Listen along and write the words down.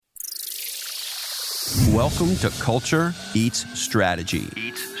Welcome to Culture Eats Strategy.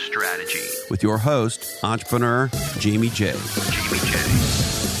 With your host, entrepreneur Jamie J.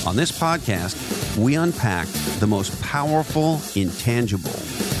 On this podcast, we unpack the most powerful, intangible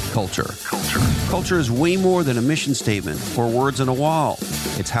culture. Culture is way more than a mission statement or words on a wall.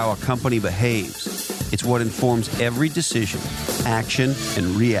 It's how a company behaves. It's what informs every decision, action,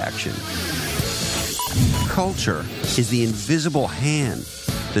 and reaction. Culture is the invisible hand,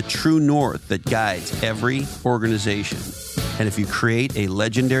 the true north that guides every organization. And if you create a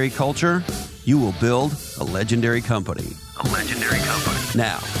legendary culture, you will build a legendary company.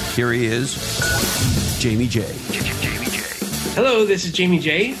 Now, here he is, Jamie J. Hello, this is Jamie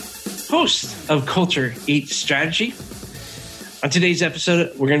J, host of Culture Eats Strategy. On today's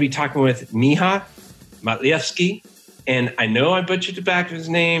episode, we're going to be talking with Miha Matlievski. And I know I butchered the back of his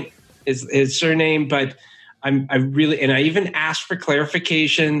name, his surname, but I even asked for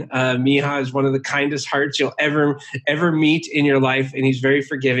clarification. Miha is one of the kindest hearts you'll ever meet in your life, and he's very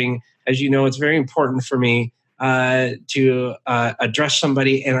forgiving. As you know, it's very important for me to address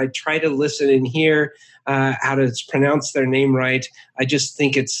somebody, and I try to listen and hear how to pronounce their name right. I just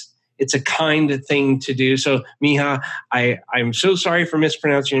think it's a kind thing to do. So, Miha, I'm so sorry for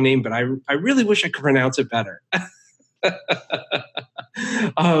mispronouncing your name, but I really wish I could pronounce it better.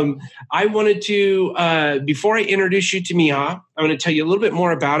 I wanted to, before I introduce you to Miha, I'm going to tell you a little bit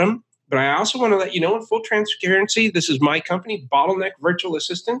more about him, but I also want to let you know in full transparency, this is my company, Bottleneck Virtual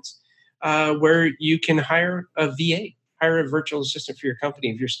Assistants, where you can hire a VA, hire a virtual assistant for your company.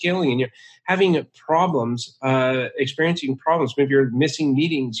 If you're scaling and you're having problems, experiencing problems, maybe you're missing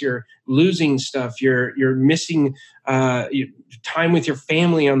meetings, you're losing stuff, you're missing time with your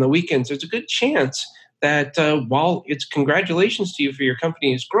family on the weekends, there's a good chance that while it's congratulations to you for your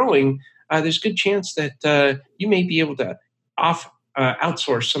company is growing, there's a good chance that you may be able to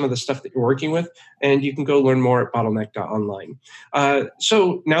outsource some of the stuff that you're working with, and you can go learn more at bottleneck.online.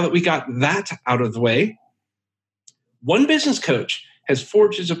 So now that we got that out of the way, one business coach has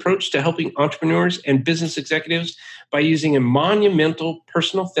forged his approach to helping entrepreneurs and business executives by using a monumental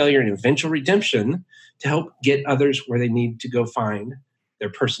personal failure and eventual redemption to help get others where they need to go find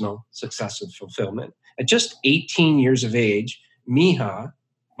their personal success and fulfillment. At just 18 years of age, Miha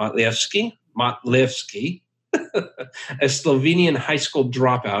Matlievski, a Slovenian high school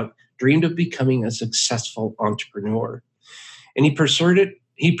dropout, dreamed of becoming a successful entrepreneur. And he pursued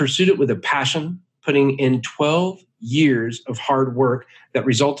it with a passion, putting in 12 years of hard work that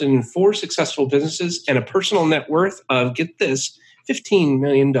resulted in 4 successful businesses and a personal net worth of, get this, $15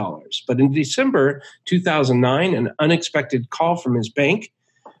 million. But in December 2009, an unexpected call from his bank,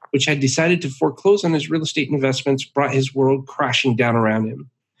 which had decided to foreclose on his real estate investments, brought his world crashing down around him.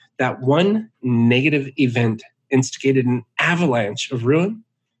 That one negative event instigated an avalanche of ruin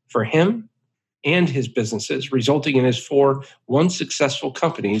for him and his businesses, resulting in his 4 once successful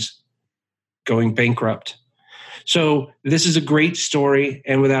companies going bankrupt. So this is a great story,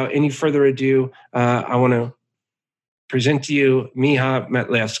 and without any further ado, I want to present to you Miha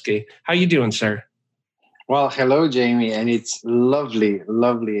Matlievski. How you doing, sir? Well, hello, Jamie, and it's lovely,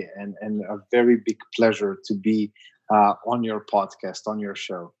 and a very big pleasure to be on your podcast, on your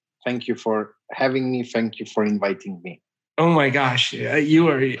show. Thank you for having me. Thank you for inviting me. Oh my gosh,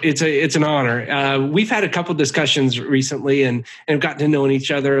 it's an honor. We've had a couple discussions recently and have gotten to know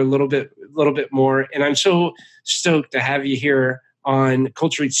each other a little bit more, and I'm so stoked to have you here on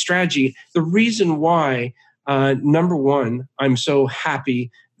Culture Eats Strategy. The reason why, number one, I'm so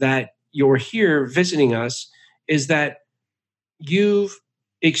happy that you're here visiting us is that you've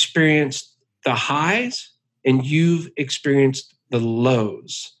experienced the highs and you've experienced the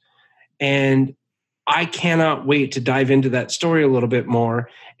lows. And I cannot wait to dive into that story a little bit more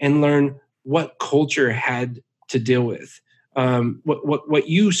and learn what culture had to deal with. What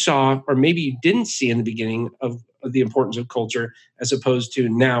you saw, or maybe you didn't see in the beginning of the importance of culture, as opposed to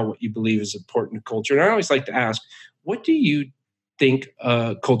now what you believe is important to culture. And I always like to ask, what do you think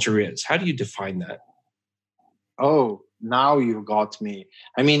culture is? How do you define that? Oh, now you got me.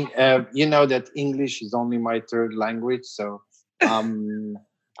 I mean, you know that English is only my third language, so I'm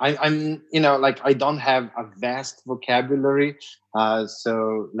I don't have a vast vocabulary.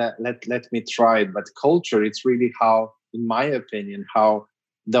 So let me try it. But culture, it's really how, in my opinion, how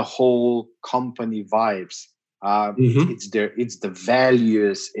the whole company vibes. It's the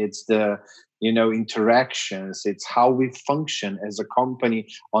values, it's the interactions, it's how we function as a company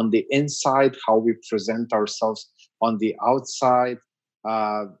on the inside, how we present ourselves on the outside,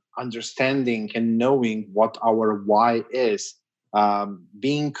 understanding and knowing what our why is,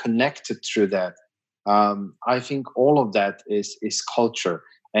 being connected through that. I think all of that is culture,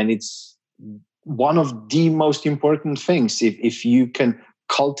 and it's one of the most important things if you can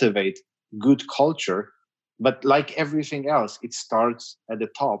cultivate good culture. But like everything else, it starts at the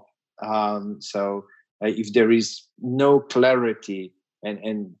top. So if there is no clarity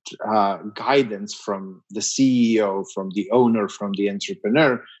and guidance from the CEO, from the owner, from the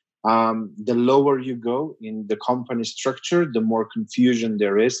entrepreneur, the lower you go in the company structure, the more confusion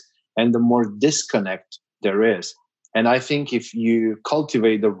there is and the more disconnect there is. And I think if you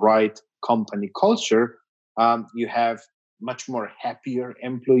cultivate the right company culture, you have much more happier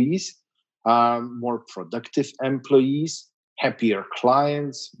employees, more productive employees, happier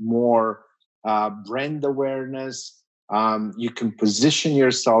clients, more brand awareness. You can position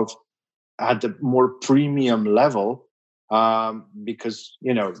yourself at a more premium level, because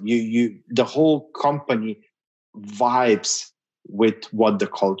you the whole company vibes with what the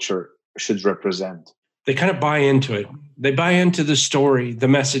culture should represent. They kind of buy into it. They buy into the story, the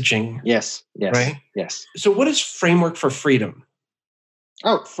messaging. Yes. Right? Yes. So what is Framework for Freedom?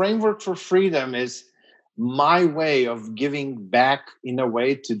 Oh, Framework for Freedom is my way of giving back in a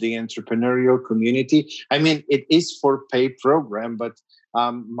way to the entrepreneurial community. I mean, it is for pay program, but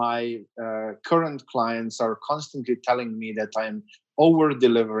my current clients are constantly telling me that I'm over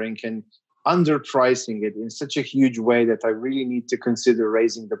delivering and underpricing it in such a huge way that I really need to consider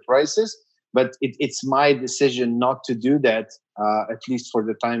raising the prices. But it's my decision not to do that, at least for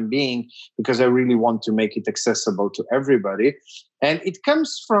the time being, because I really want to make it accessible to everybody. And it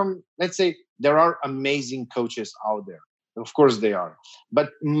comes from, let's say, there are amazing coaches out there. Of course they are.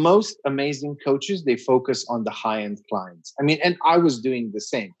 But most amazing coaches, they focus on the high-end clients. I mean, and I was doing the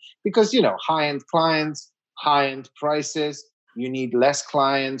same because, high-end clients, high-end prices, you need less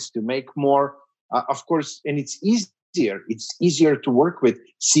clients to make more. Of course, and it's easier. It's easier to work with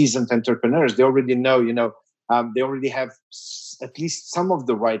seasoned entrepreneurs. They already know, they already have at least some of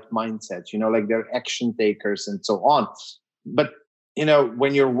the right mindset, like they're action takers and so on. But,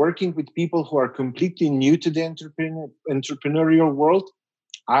 when you're working with people who are completely new to the entrepreneurial world,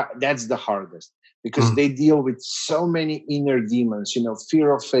 that's the hardest because they deal with so many inner demons,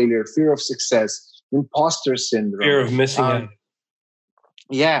 fear of failure, fear of success, imposter syndrome. Fear of missing out.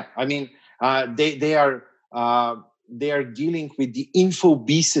 Yeah. I mean, they are dealing with the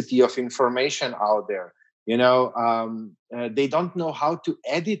infobesity of information out there. They don't know how to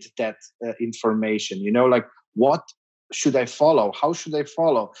edit that information. Like what should I follow? How should I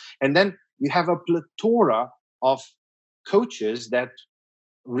follow? And then you have a plethora of coaches that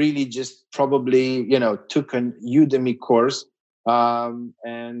really just probably took an Udemy course,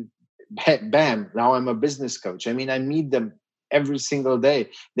 and bam, now I'm a business coach. I mean, I meet them every single day.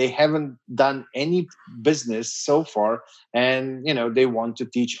 They haven't done any business so far, and they want to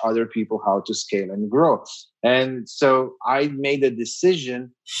teach other people how to scale and grow. And so I made a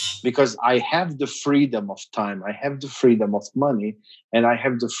decision because I have the freedom of time, I have the freedom of money, and I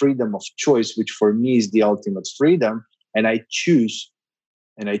have the freedom of choice, which for me is the ultimate freedom. And I chose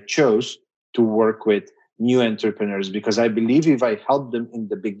to work with new entrepreneurs because I believe if I help them in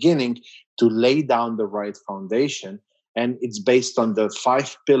the beginning to lay down the right foundation, and it's based on the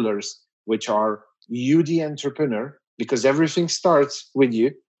 5 pillars, which are you, the entrepreneur, because everything starts with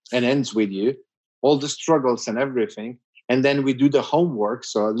you and ends with you, all the struggles and everything. And then we do the homework.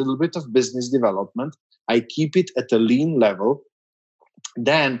 So a little bit of business development. I keep it at a lean level.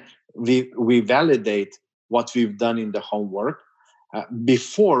 Then we validate what we've done in the homework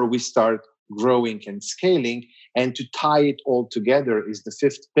before we start growing and scaling. And to tie it all together is the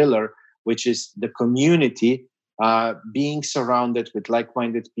 5th pillar, which is the community. Being surrounded with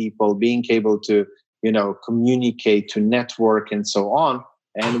like-minded people, being able to, communicate, to network, and so on.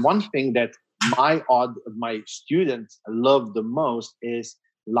 And one thing that my students love the most is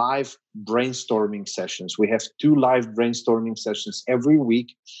live brainstorming sessions. We have 2 live brainstorming sessions every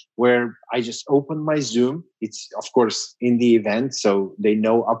week where I just open my Zoom. It's, of course, in the event, so they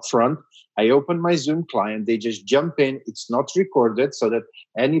know upfront. I open my Zoom client. They just jump in. It's not recorded so that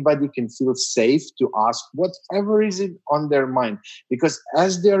anybody can feel safe to ask whatever is it on their mind. Because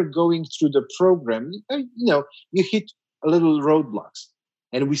as they're going through the program, you hit a little roadblocks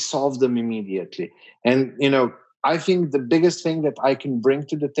and we solve them immediately. And, I think the biggest thing that I can bring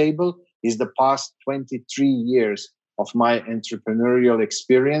to the table is the past 23 years of my entrepreneurial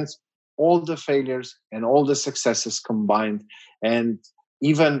experience, all the failures and all the successes combined. And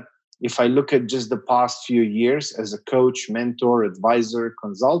even if I look at just the past few years as a coach, mentor, advisor,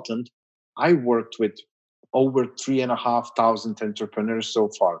 consultant, I worked with over 3,500 entrepreneurs so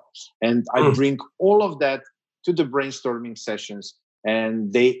far. And I bring all of that to the brainstorming sessions.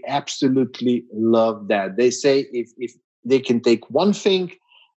 And they absolutely love that. They say if they can take one thing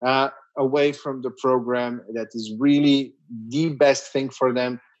away from the program that is really the best thing for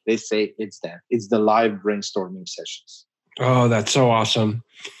them, they say it's that. It's the live brainstorming sessions. Oh, that's so awesome.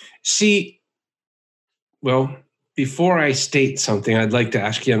 See, well, before I state something, I'd like to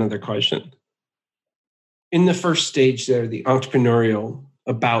ask you another question. In the first stage there, the entrepreneurial,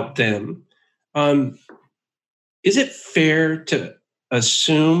 about them, is it fair to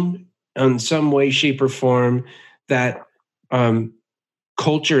assume in some way, shape, or form that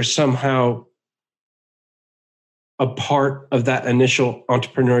culture is somehow a part of that initial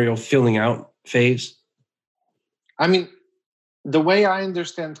entrepreneurial filling out phase? I mean, the way I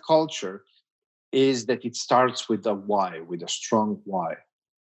understand culture is that it starts with a why, with a strong why.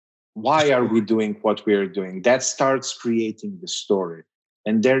 Why are we doing what we are doing? That starts creating the story.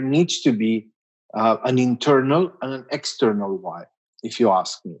 And there needs to be an internal and an external why, if you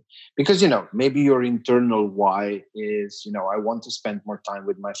ask me. Because, maybe your internal why is, I want to spend more time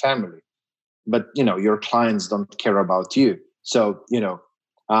with my family. But, your clients don't care about you. So,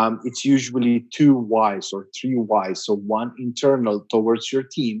 it's usually 2 whys or 3 whys. So one internal towards your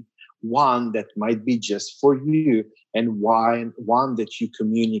team, one that might be just for you, and one that you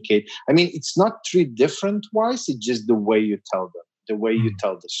communicate. I mean, it's not 3 different whys. It's just the way you tell them, the way you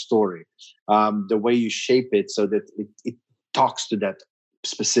tell the story, the way you shape it so that it talks to that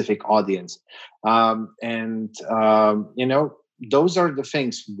specific audience. Those are the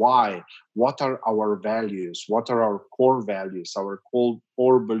things. Why? What are our values? What are our core values, our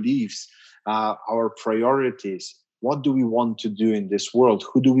core beliefs, our priorities? What do we want to do in this world?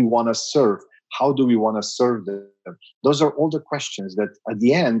 Who do we want to serve? How do we want to serve them? Those are all the questions that at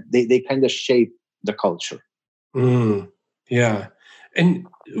the end, they kind of shape the culture. Yeah. And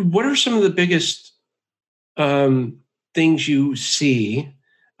what are some of the biggest things you see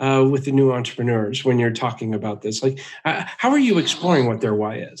with the new entrepreneurs when you're talking about this? Like, how are you exploring what their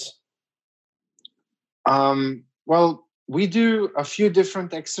why is? Well, we do a few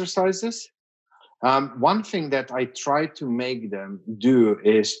different exercises. One thing that I try to make them do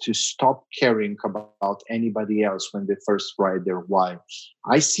is to stop caring about anybody else when they first write their why.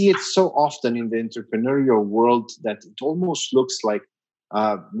 I see it so often in the entrepreneurial world that it almost looks like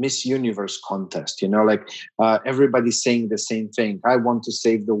Miss Universe contest, everybody's saying the same thing. I want to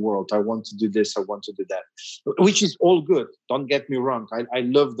save the world. I want to do this. I want to do that, which is all good. Don't get me wrong. I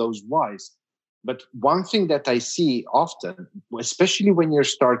love those whys. But one thing that I see often, especially when you're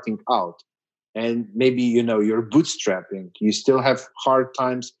starting out and maybe, you're bootstrapping, you still have hard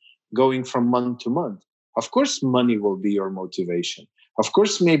times going from month to month. Of course, money will be your motivation. Of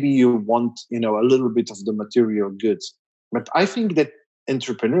course, maybe you want, a little bit of the material goods. But I think that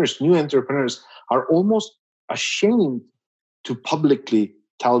new entrepreneurs are almost ashamed to publicly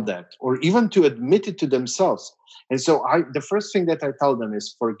tell that or even to admit it to themselves. And so the first thing that I tell them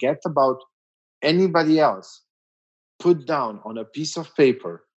is forget about anybody else. Put down on a piece of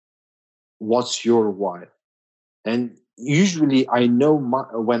paper, what's your why? And usually I know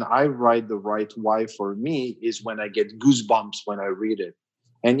when I write the right why for me is when I get goosebumps when I read it.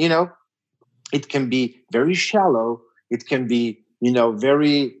 And, it can be very shallow. It can be,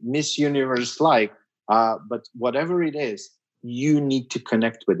 very Miss Universe-like. But whatever it is, you need to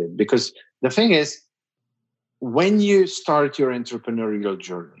connect with it. Because the thing is, when you start your entrepreneurial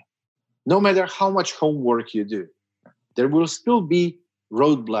journey, no matter how much homework you do, there will still be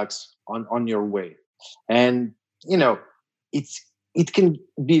roadblocks on your way. And, it can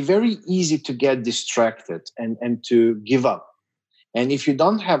be very easy to get distracted and to give up. And if you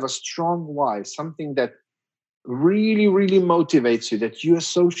don't have a strong why, something that really, really motivates you, that you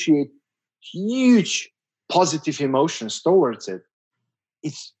associate huge positive emotions towards it,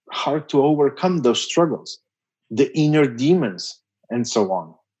 it's hard to overcome those struggles, the inner demons, and so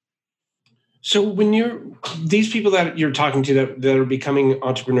on. So when these people that you're talking to that are becoming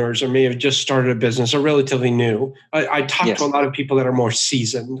entrepreneurs or may have just started a business are relatively new, I talk to a lot of people that are more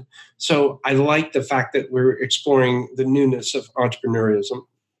seasoned. So I like the fact that we're exploring the newness of entrepreneurism.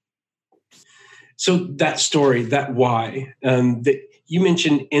 So that story, that why, you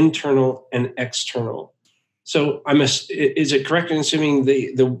mentioned internal and external. So is it correct in assuming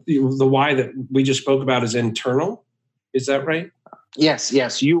the why that we just spoke about is internal? Is that right? Yes.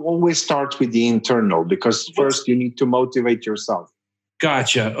 You always start with the internal because first you need to motivate yourself.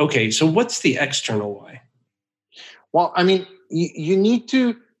 Gotcha. Okay. So what's the external why? Well, I mean, you need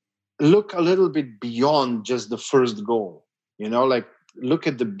to look a little bit beyond just the first goal, look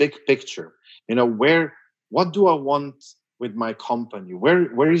at the big picture, what do I want with my company?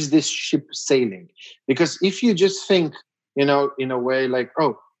 Where is this ship sailing? Because if you just think, in a way like,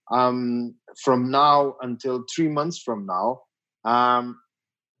 from now until 3 months from now,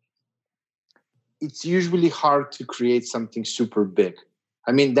 it's usually hard to create something super big.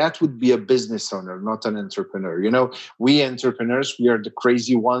 I mean, that would be a business owner, not an entrepreneur. We entrepreneurs, we are the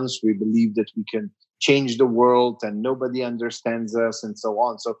crazy ones. We believe that we can change the world and nobody understands us and so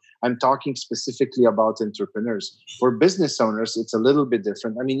on. So I'm talking specifically about entrepreneurs. For business owners, it's a little bit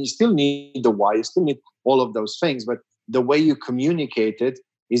different. I mean, you still need the why, you still need all of those things, but the way you communicate it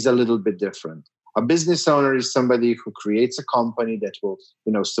is a little bit different. A business owner is somebody who creates a company that will,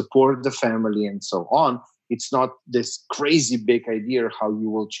 support the family and so on. It's not this crazy big idea how you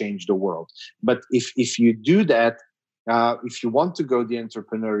will change the world. But if you do that, if you want to go the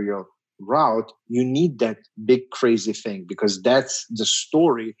entrepreneurial route, you need that big crazy thing, because that's the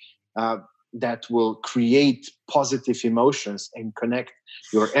story that will create positive emotions and connect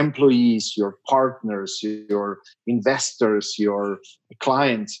your employees, your partners, your investors, your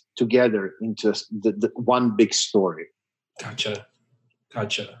clients together into the one big story. Gotcha.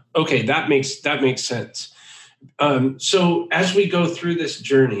 Okay, that makes sense. So as we go through this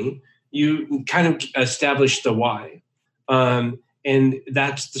journey, you kind of establish the why. And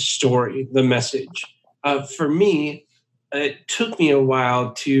that's the story, the message. For me, it took me a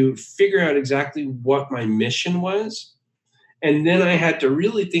while to figure out exactly what my mission was. And then I had to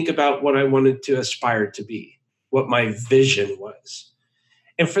really think about what I wanted to aspire to be, what my vision was.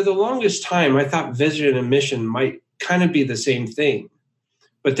 And for the longest time, I thought vision and mission might kind of be the same thing,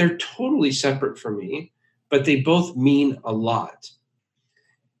 but they're totally separate for me, but they both mean a lot.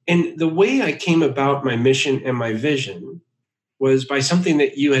 And the way I came about my mission and my vision was by something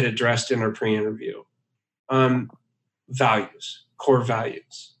that you had addressed in our pre-interview. Values, core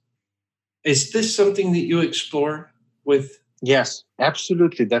values. Is this something that you explore with? Yes,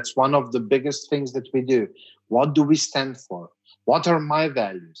 absolutely. That's one of the biggest things that we do. What do we stand for? What are my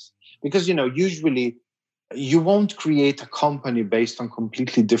values? Because, usually you won't create a company based on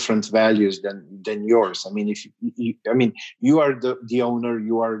completely different values than yours. I mean, if you are the owner,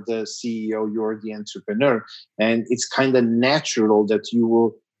 you are the CEO, you are the entrepreneur, and it's kind of natural that you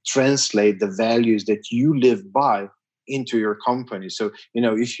will translate the values that you live by into your company. So,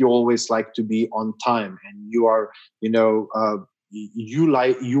 if you always like to be on time and you are, you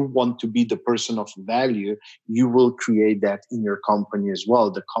want to be the person of value, you will create that in your company as well.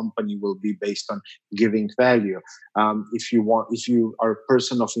 The company will be based on giving value. If you are a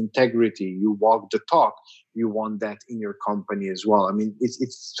person of integrity, you walk the talk, you want that in your company as well. I mean,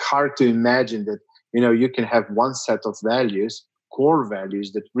 it's hard to imagine that, you can have one set of values, core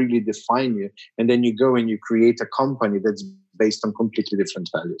values that really define you, and then you go and you create a company that's based on completely different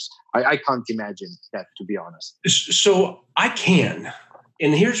values. I can't imagine that, to be honest. So I can.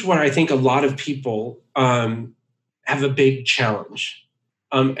 And here's what I think a lot of people have a big challenge.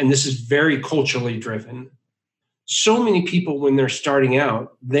 And this is very culturally driven. So many people, when they're starting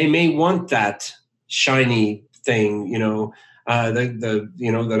out, they may want that shiny thing, the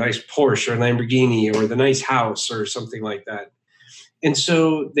nice Porsche or Lamborghini or the nice house or something like that. And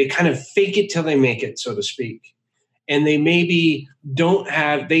so they kind of fake it till they make it, so to speak. And they maybe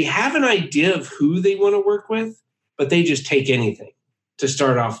they have an idea of who they want to work with, but they just take anything to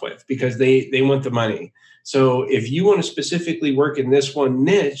start off with because they want the money. So if you want to specifically work in this one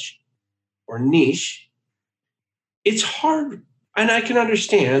niche, it's hard. And I can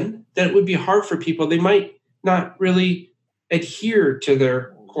understand that it would be hard for people. They might not really adhere to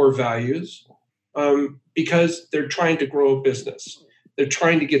their core values because they're trying to grow a business. They're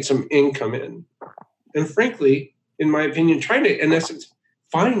trying to get some income in. And frankly, in my opinion, trying to, in essence,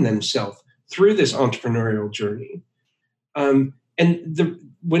 find themselves through this entrepreneurial journey.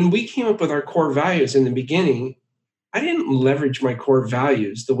 When we came up with our core values in the beginning, I didn't leverage my core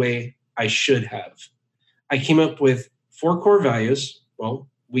values the way I should have. I came up with 4 core values. Well,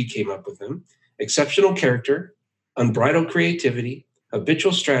 we came up with them: exceptional character, unbridled creativity,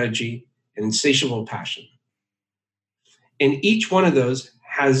 habitual strategy, and insatiable passion. And each one of those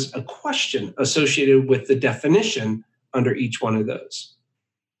has a question associated with the definition under each one of those.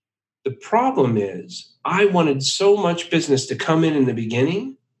 The problem is I wanted so much business to come in the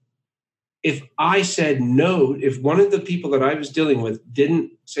beginning. If I said no, if one of the people that I was dealing with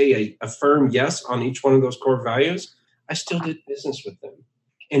didn't say a firm yes on each one of those core values, I still did business with them.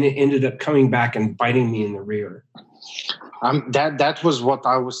 And it ended up coming back and biting me in the rear. That was what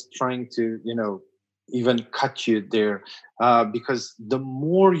I was trying to, even cut you there, because the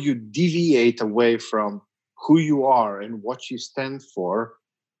more you deviate away from who you are and what you stand for,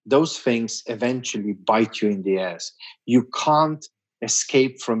 those things eventually bite you in the ass. You can't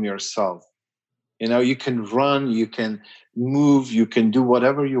escape from yourself. You can run, you can move, you can do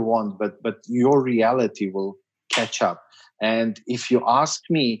whatever you want, but your reality will catch up. And if you ask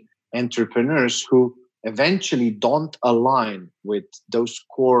me, entrepreneurs who eventually don't align with those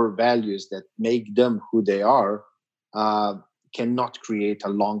core values that make them who they are, cannot create a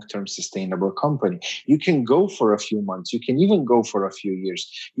long-term sustainable company. You can go for a few months. You can even go for a few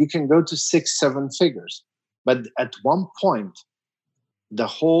years. You can go to 6, 7 figures. But at one point, the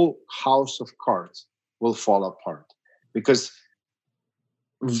whole house of cards will fall apart, because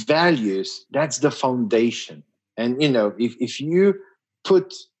values, that's the foundation. And,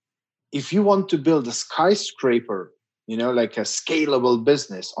 if you want to build a skyscraper, like a scalable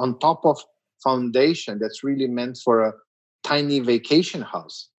business on top of foundation that's really meant for a tiny vacation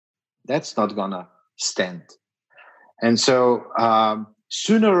house, that's not gonna stand. And so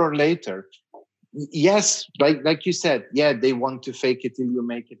sooner or later, yes, like you said, they want to fake it till you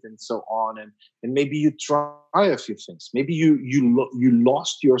make it and so on, and maybe you try a few things. Maybe you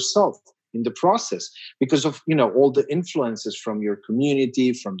lost yourself in the process because of all the influences from your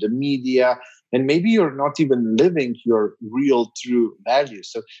community, from the media, and maybe you're not even living your real true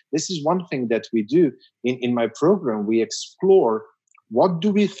values. So this is one thing that we do in my program. We explore, what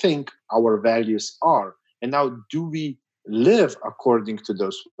do we think our values are, and now do we live according to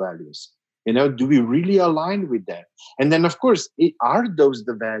those values? Do we really align with that? And then, of course, are those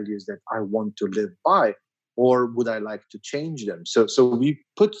the values that I want to live by, or would I like to change them? So we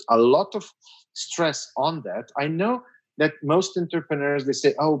put a lot of stress on that. I know that most entrepreneurs, they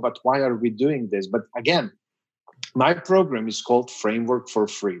say, oh, but why are we doing this? But again, my program is called Framework for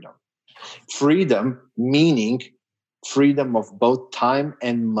Freedom. Freedom meaning freedom of both time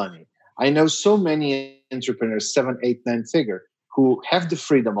and money. I know so many entrepreneurs, 7, 8, 9 figure, who have the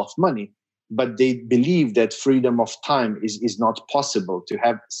freedom of money, but they believe that freedom of time is not possible to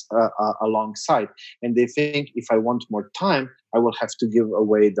have alongside. And they think, if I want more time, I will have to give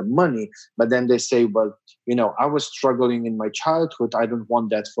away the money. But then they say, well, I was struggling in my childhood. I don't want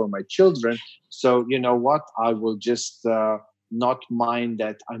that for my children. So you know what? I will just not mind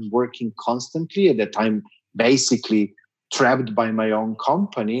that I'm working constantly and that I'm basically trapped by my own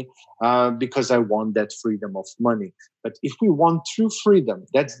company because I want that freedom of money. But if we want true freedom,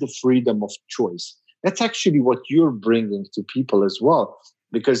 that's the freedom of choice. That's actually what you're bringing to people as well.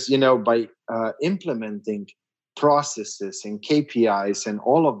 Because, by implementing processes and KPIs and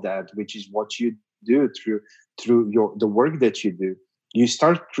all of that, which is what you do through the work that you do, you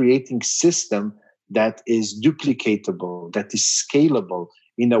start creating system that is duplicatable, that is scalable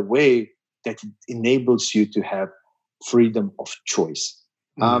in a way that enables you to have freedom of choice.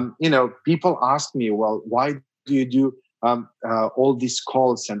 People ask me, well, why do you do all these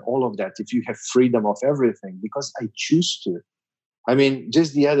calls and all of that if you have freedom of everything? Because I choose to. I mean,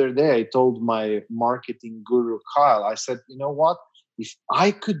 just the other day, I told my marketing guru, Kyle, I said, you know what? If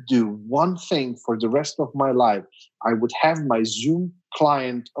I could do one thing for the rest of my life, I would have my Zoom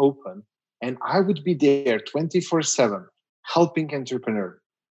client open and I would be there 24/7 helping entrepreneurs.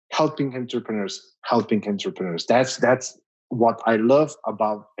 That's what I love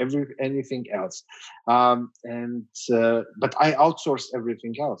about anything else. But I outsource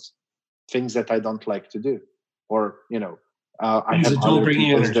everything else, things that I don't like to do, or I have other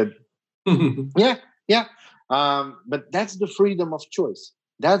people that. Yeah. But that's the freedom of choice.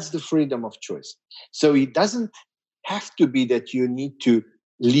 So it doesn't have to be that you need to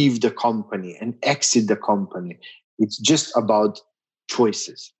leave the company and exit the company. It's just about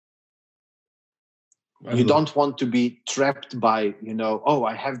choices. You don't want to be trapped by,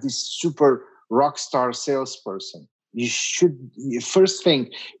 I have this super rock star salesperson. First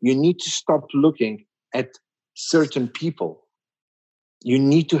thing, you need to stop looking at certain people. You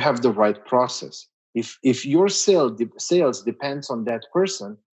need to have the right process. If your sales depends on that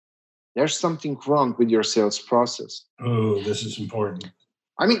person, there's something wrong with your sales process. Oh, this is important.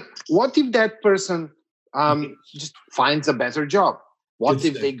 I mean, what if that person just finds a better job? What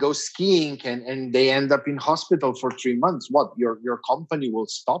if they go skiing and they end up in hospital for 3 months? What, your company will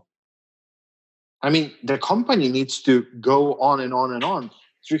stop? I mean, the company needs to go on and on and on,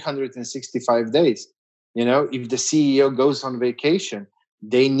 365 days. If the CEO goes on vacation,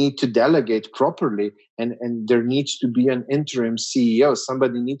 they need to delegate properly, and there needs to be an interim CEO.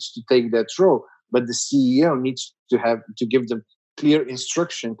 Somebody needs to take that role, but the CEO needs to give them clear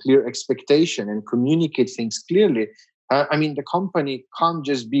instruction, clear expectation, and communicate things clearly. The company can't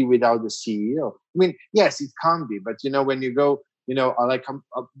just be without the CEO. Yes, it can be, but when you go, the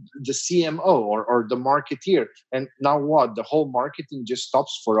CMO or the marketeer, and now what? The whole marketing just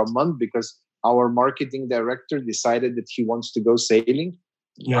stops for a month because our marketing director decided that he wants to go sailing.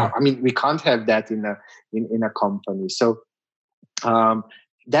 Yeah. We can't have that in a company. So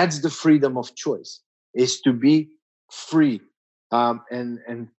that's the freedom of choice, is to be free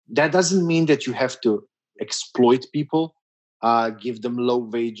And that doesn't mean that you have to exploit people, give them low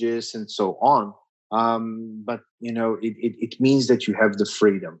wages and so on. But it means that you have the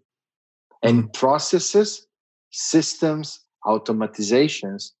freedom. And processes, systems,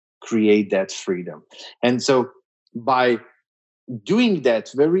 automatizations create that freedom. And so by doing that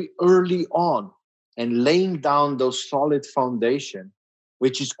very early on and laying down those solid foundation,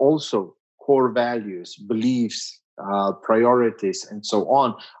 which is also core values, beliefs, priorities, and so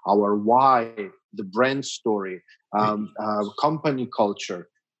on, our why, the brand story, company culture,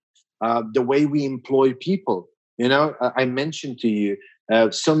 the way we employ people. I mentioned to you,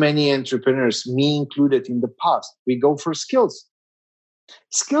 so many entrepreneurs, me included in the past, we go for skills.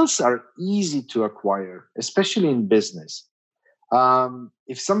 Skills are easy to acquire, especially in business.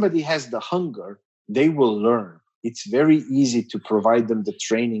 If somebody has the hunger, they will learn. It's very easy to provide them the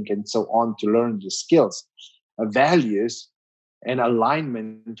training and so on to learn the skills. Values and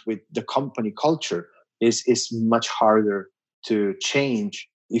alignment with the company culture is much harder to change,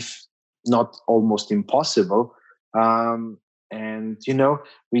 if not almost impossible. And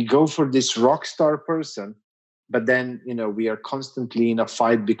we go for this rock star person, but then we are constantly in a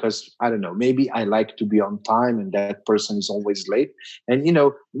fight because I don't know, maybe I like to be on time and that person is always late. And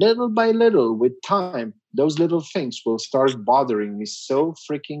little by little with time, those little things will start bothering me so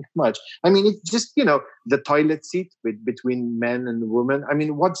freaking much. I mean, it's just the toilet seat between men and women. I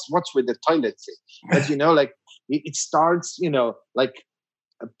mean, what's with the toilet seat? But like it starts like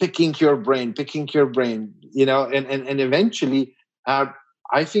picking your brain, and eventually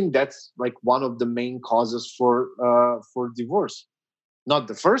I think that's like one of the main causes for divorce. Not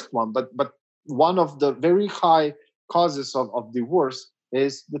the first one, but one of the very high causes of divorce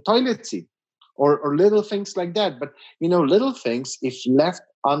is the toilet seat or little things like that. But little things, if left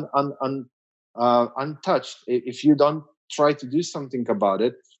untouched, if you don't try to do something about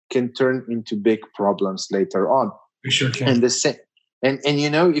it, can turn into big problems later on. We sure can. And the same, and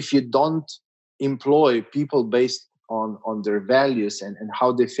if you don't employ people based on their values and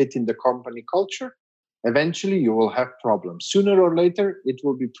how they fit in the company culture, eventually you will have problems. Sooner or later, it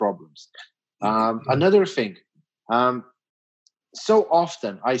will be problems. Another thing, so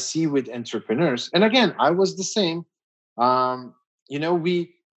often I see with entrepreneurs, and again, I was the same,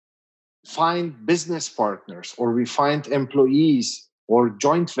 we find business partners or we find employees or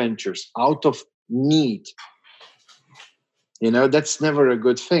joint ventures out of need. That's never a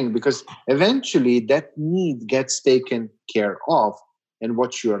good thing, because eventually that need gets taken care of, and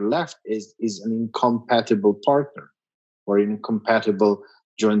what you are left is an incompatible partner or an incompatible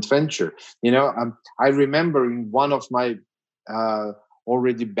joint venture. I remember in one of my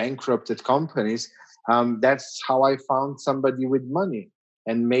already bankrupted companies, that's how I found somebody with money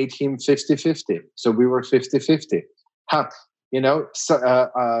and made him 50-50. So we were 50-50.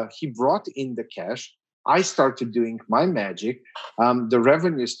 He brought in the cash. I started doing my magic. The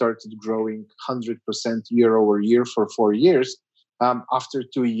revenue started growing 100% year over year for 4 years. After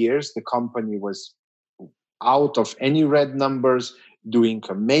 2 years, the company was out of any red numbers, doing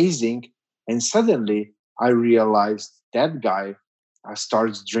amazing. And suddenly I realized that guy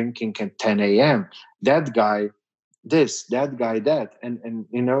starts drinking at 10 a.m. That guy this, that guy that. And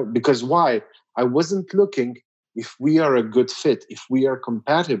because why? I wasn't looking if we are a good fit, if we are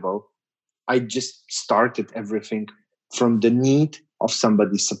compatible. I just started everything from the need of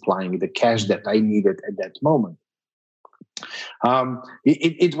somebody supplying the cash that I needed at that moment.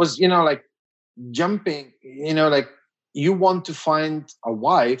 It was, like jumping, like you want to find a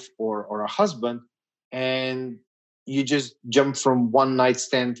wife or a husband, and you just jump from one night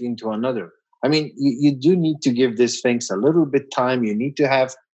stand into another. I mean, you do need to give these things a little bit time. You need to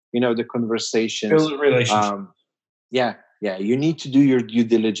have, the conversations. Build a relationship. Yeah, you need to do your due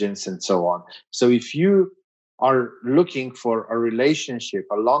diligence and so on. So if you are looking for a relationship,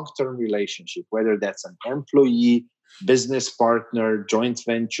 a long-term relationship, whether that's an employee, business partner, joint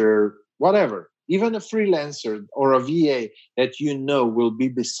venture, whatever, even a freelancer or a VA that will be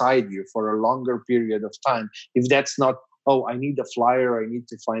beside you for a longer period of time, if that's not, oh, I need a flyer, I need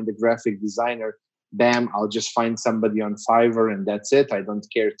to find a graphic designer, bam, I'll just find somebody on Fiverr and that's it, I don't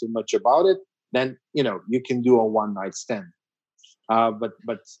care too much about it, then you can do a one-night stand. But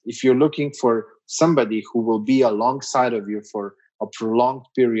if you're looking for somebody who will be alongside of you for a prolonged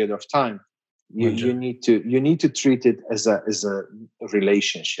period of time, you need to treat it as a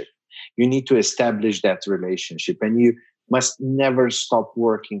relationship. You need to establish that relationship, and you must never stop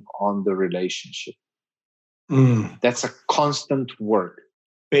working on the relationship. That's a constant work.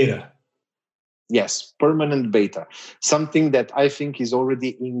 Beta. Yes, permanent beta. Something that I think is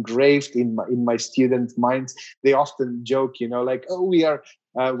already engraved in my student minds. They often joke, like, oh, we are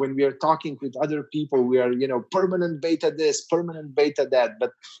when we are talking with other people, we are, permanent beta this, permanent beta that.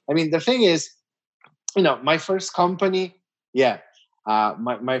 But I mean, the thing is, my first company,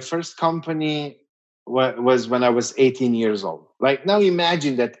 my first company was when I was 18 years old. Like, now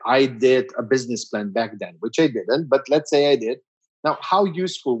imagine that I did a business plan back then, which I didn't, but let's say I did. Now, how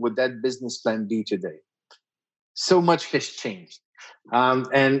useful would that business plan be today? So much has changed.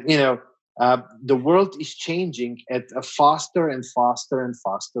 And, the world is changing at a faster and faster and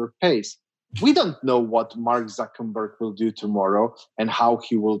faster pace. We don't know what Mark Zuckerberg will do tomorrow and how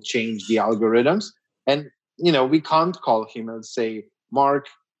he will change the algorithms. And, we can't call him and say, Mark,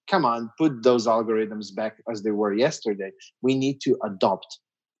 come on, put those algorithms back as they were yesterday. We need to adopt.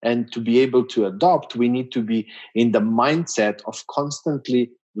 And to be able to adopt, we need to be in the mindset of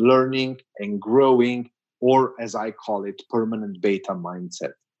constantly learning and growing, or as I call it, permanent beta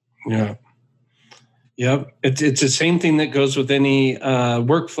mindset. Yeah. Yep. It's the same thing that goes with any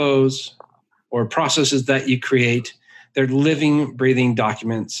workflows or processes that you create. They're living, breathing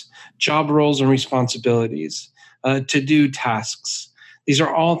documents, job roles and responsibilities, to-do tasks. These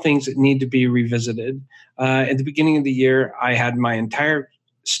are all things that need to be revisited. At the beginning of the year, I had my entire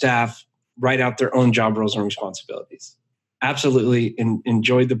staff write out their own job roles and responsibilities. Absolutely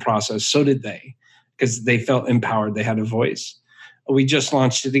enjoyed the process. So did they, because they felt empowered. They had a voice. We just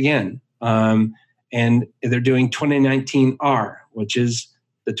launched it again. And they're doing 2019 R, which is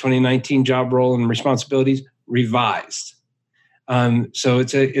the 2019 job role and responsibilities revised. So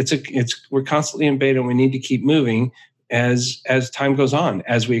we're constantly in beta, and we need to keep moving as time goes on.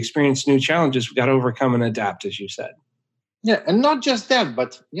 As we experience new challenges, we've got to overcome and adapt, as you said. Yeah, and not just that,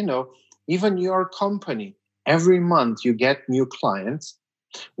 but even your company, every month you get new clients.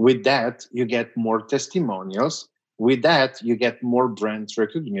 With that, you get more testimonials. With that, you get more brand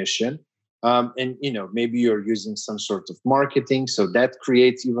recognition. And maybe you're using some sort of marketing, so that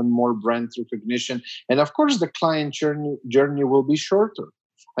creates even more brand recognition. And of course, the client journey will be shorter.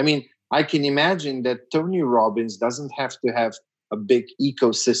 I mean, I can imagine that Tony Robbins doesn't have to have a big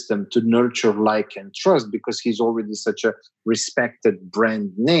ecosystem to nurture, like, and trust, because he's already such a respected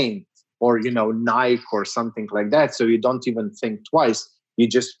brand name, or Nike or something like that. So you don't even think twice; you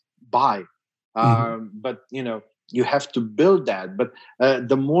just buy. But you have to build that. But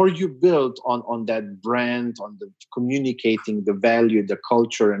the more you build on that brand, on the communicating the value, the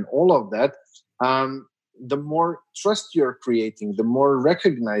culture, and all of that, the more trust you're creating, the more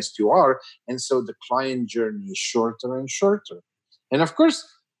recognized you are. And so the client journey is shorter and shorter. And of course,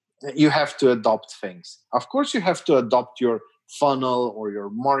 you have to adopt things. Of course, you have to adopt your funnel or your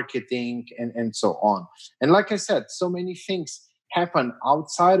marketing and so on. And like I said, so many things happen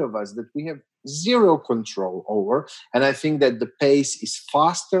outside of us that we have zero control over. And I think that the pace is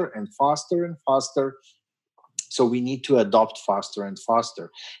faster and faster and faster. So we need to adopt faster and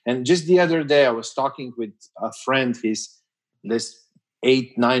faster. And just the other day, I was talking with a friend. He's this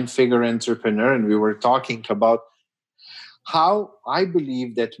 8-9 figure entrepreneur. And we were talking about how I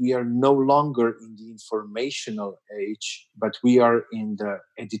believe that we are no longer in the informational age, but we are in the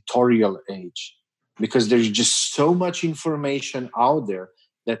editorial age, because there's just so much information out there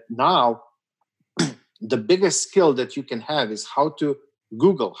that now the biggest skill that you can have is how to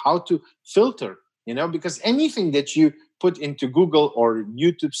Google, how to filter, because anything that you put into Google or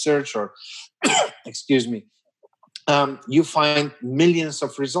YouTube search or, excuse me, you find millions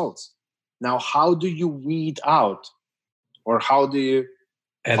of results. Now, how do you weed out, or how do you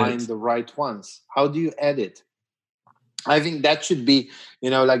find the right ones? How do you edit? I think that should be,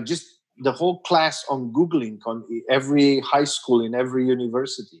 like just the whole class on Googling, on every high school, in every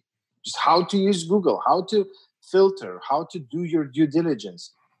university. Just how to use Google, how to filter, how to do your due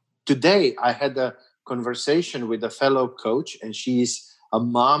diligence. Today, I had a conversation with a fellow coach, and she's a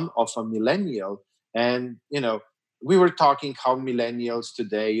mom of a millennial. And, we were talking how millennials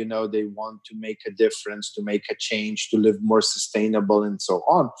today, they want to make a difference, to make a change, to live more sustainable and so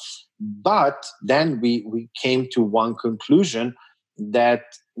on. But then we came to one conclusion, that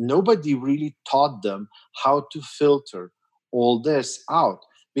nobody really taught them how to filter all this out.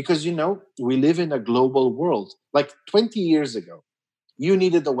 Because, we live in a global world. Like 20 years ago, you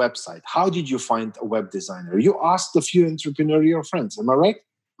needed a website. How did you find a web designer? You asked a few entrepreneurial friends. Am I right?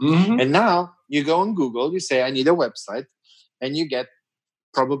 Mm-hmm. And now you go on Google, you say, I need a website, and you get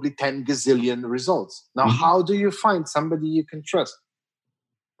probably 10 gazillion results. Now, how do you find somebody you can trust?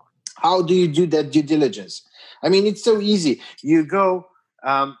 How do you do that due diligence? I mean, it's so easy. You go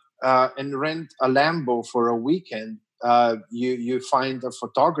and rent a Lambo for a weekend you find a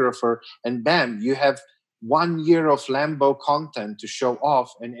photographer, and bam, you have 1 year of Lambo content to show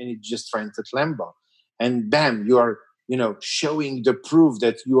off, and it just rented Lambo, and bam, you are showing the proof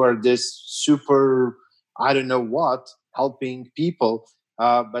that you are this super, I don't know what, helping people,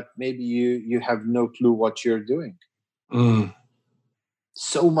 but maybe you have no clue what you're doing.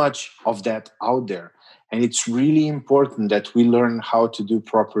 So much of that out there. And it's really important that we learn how to do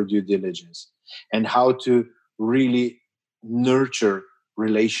proper due diligence and how to really nurture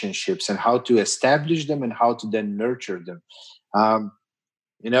relationships and how to establish them and how to then nurture them.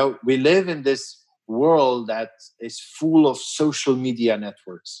 We live in this world that is full of social media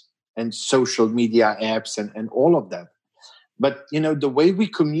networks and social media apps and all of that. But, the way we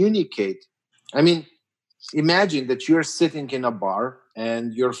communicate, I mean, imagine that you're sitting in a bar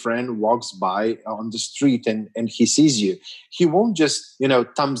and your friend walks by on the street and he sees you. He won't just,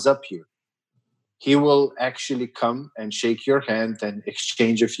 thumbs up you. He will actually come and shake your hand and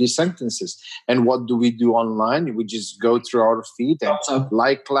exchange a few sentences. And what do we do online? We just go through our feed and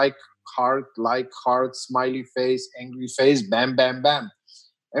like heart, smiley face, angry face, bam, bam, bam.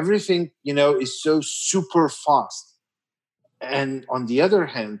 Everything, is so super fast. And on the other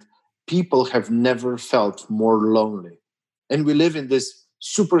hand, people have never felt more lonely. And we live in this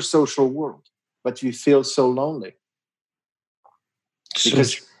super social world, but we feel so lonely.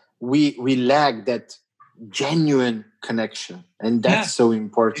 Because we lack that genuine connection. And that's so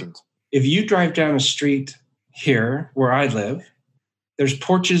important. If you drive down a street here where I live, there's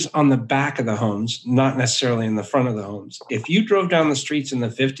porches on the back of the homes, not necessarily in the front of the homes. If you drove down the streets in the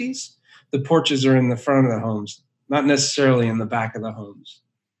 50s, the porches are in the front of the homes, not necessarily in the back of the homes.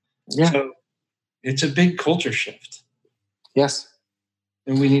 Yeah. So it's a big culture shift. Yes.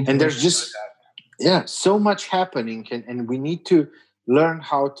 And we need to there's just so much happening, and we need to learn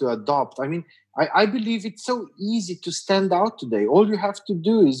how to adopt. I mean, I believe it's so easy to stand out today. All you have to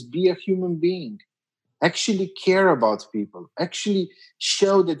do is be a human being, actually care about people, actually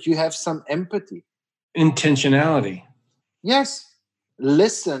show that you have some empathy. Intentionality. Yes.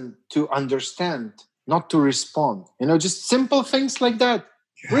 Listen to understand, not to respond. Just simple things like that.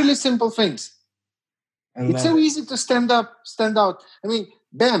 Yeah. Really simple things. It's so easy to stand out. I mean,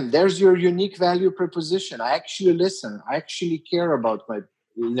 bam, there's your unique value proposition. I actually listen. I actually care about my,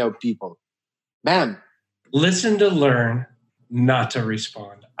 people. Bam. Listen to learn, not to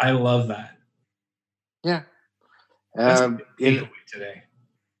respond. I love that. Yeah. That's a big takeaway today.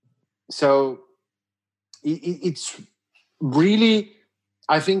 So it's really,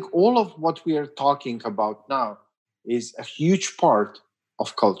 I think all of what we are talking about now is a huge part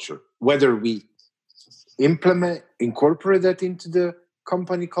of culture, whether we incorporate that into the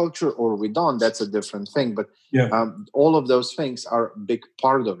company culture or we don't, that's a different thing. But all of those things are a big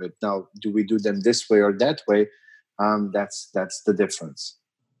part of it. Now, do we do them this way or that way? That's the difference.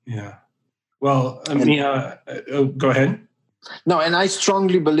 Yeah. Well, Miha, go ahead. No, and I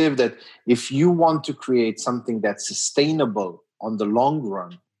strongly believe that if you want to create something that's sustainable on the long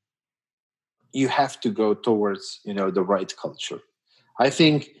run, you have to go towards, the right culture. I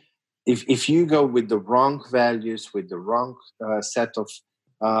think if you go with the wrong values, with the wrong set of,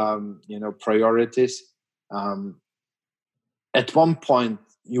 priorities, at one point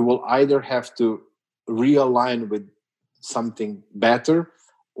you will either have to realign with something better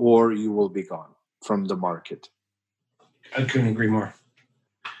or you will be gone from the market. I couldn't agree more.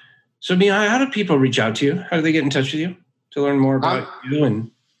 So, Miha, how do people reach out to you? How do they get in touch with you to learn more about you?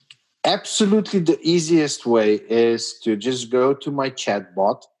 And absolutely, the easiest way is to just go to my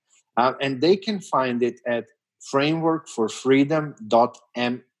chatbot, and they can find it at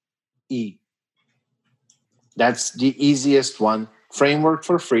frameworkforfreedom.me. That's the easiest one. Framework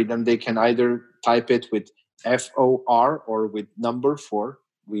for Freedom. They can either type it with FOR or with number 4.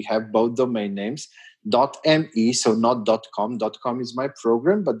 We have both domain names. .me, so not .com. .com is my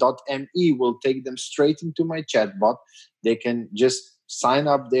program, but .me will take them straight into my chatbot. They can just sign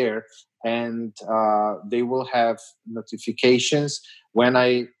up there, and they will have notifications when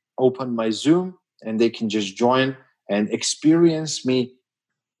I open my Zoom, and they can just join and experience me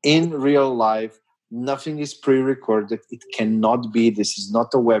in real life. Nothing is pre-recorded. It cannot be. This is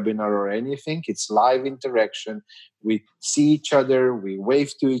not a webinar or anything. It's live interaction. We see each other. We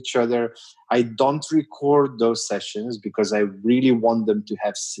wave to each other. I don't record those sessions because I really want them to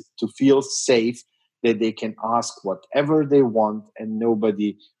feel safe, that they can ask whatever they want and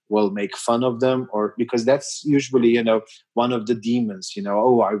nobody will make fun of them, or because that's usually, one of the demons,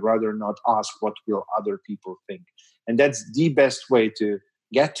 I'd rather not ask what will other people think. And that's the best way to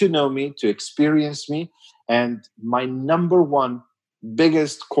get to know me, to experience me. And my number one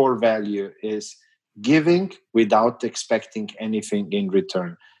biggest core value is giving without expecting anything in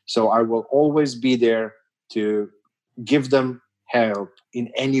return. So I will always be there to give them help in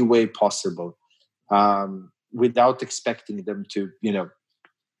any way possible, without expecting them to,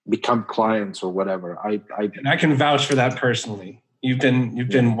 become clients or whatever. And I can vouch for that personally. You've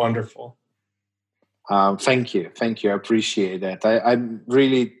been wonderful. Thank you. I appreciate that. I'm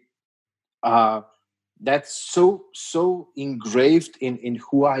really, that's so engraved in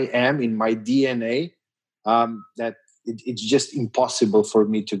who I am, in my DNA, that it's just impossible for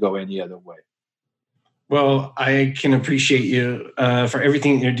me to go any other way. Well, I can appreciate you for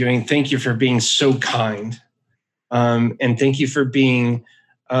everything you're doing. Thank you for being so kind. And thank you for being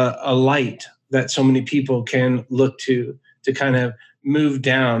a light that so many people can look to kind of move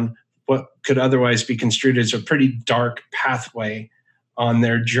down what could otherwise be construed as a pretty dark pathway on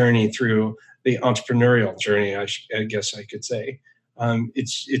their journey through the entrepreneurial journey, I guess I could say.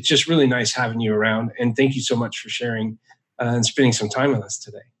 It's just really nice having you around. And thank you so much for sharing and spending some time with us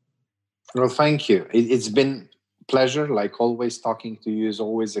today. Well, thank you. It's been a pleasure. Like always, talking to you is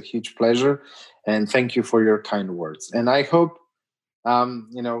always a huge pleasure. And thank you for your kind words. And I hope, I've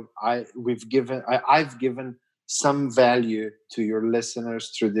given some value to your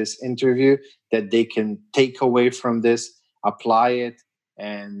listeners through this interview, that they can take away from this, apply it,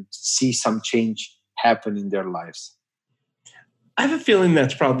 and see some change happen in their lives. I have a feeling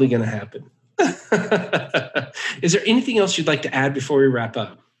that's probably going to happen. Is there anything else you'd like to add before we wrap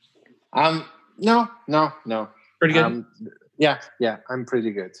up? No. Pretty good? Yeah, I'm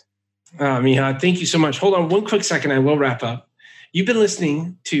pretty good. Miha, thank you so much. Hold on one quick second. I will wrap up. You've been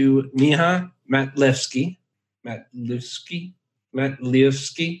listening to Miha Matlievski.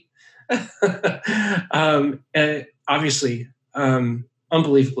 Obviously,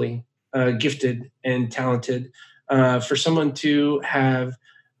 unbelievably gifted and talented. For someone to have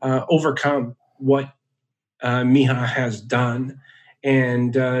overcome what Miha has done,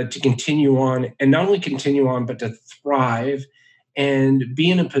 and to continue on, and not only continue on, but to thrive and be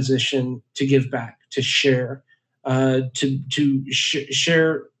in a position to give back, to share,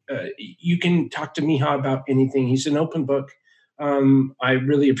 share. You can talk to Miha about anything. He's an open book. I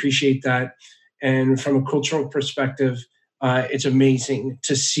really appreciate that. And from a cultural perspective, it's amazing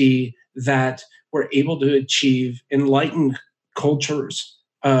to see that we're able to achieve enlightened cultures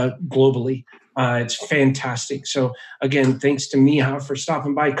globally. It's fantastic. So again, thanks to Miha for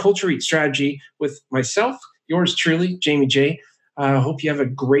stopping by. Culture Eat Strategy with myself, yours truly, Jamie J. Hope you have a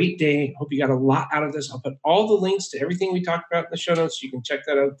great day. Hope you got a lot out of this. I'll put all the links to everything we talked about in the show notes. So you can check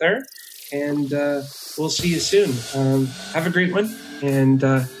that out there. And we'll see you soon. Have a great one. And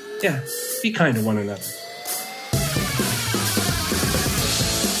be kind to one another.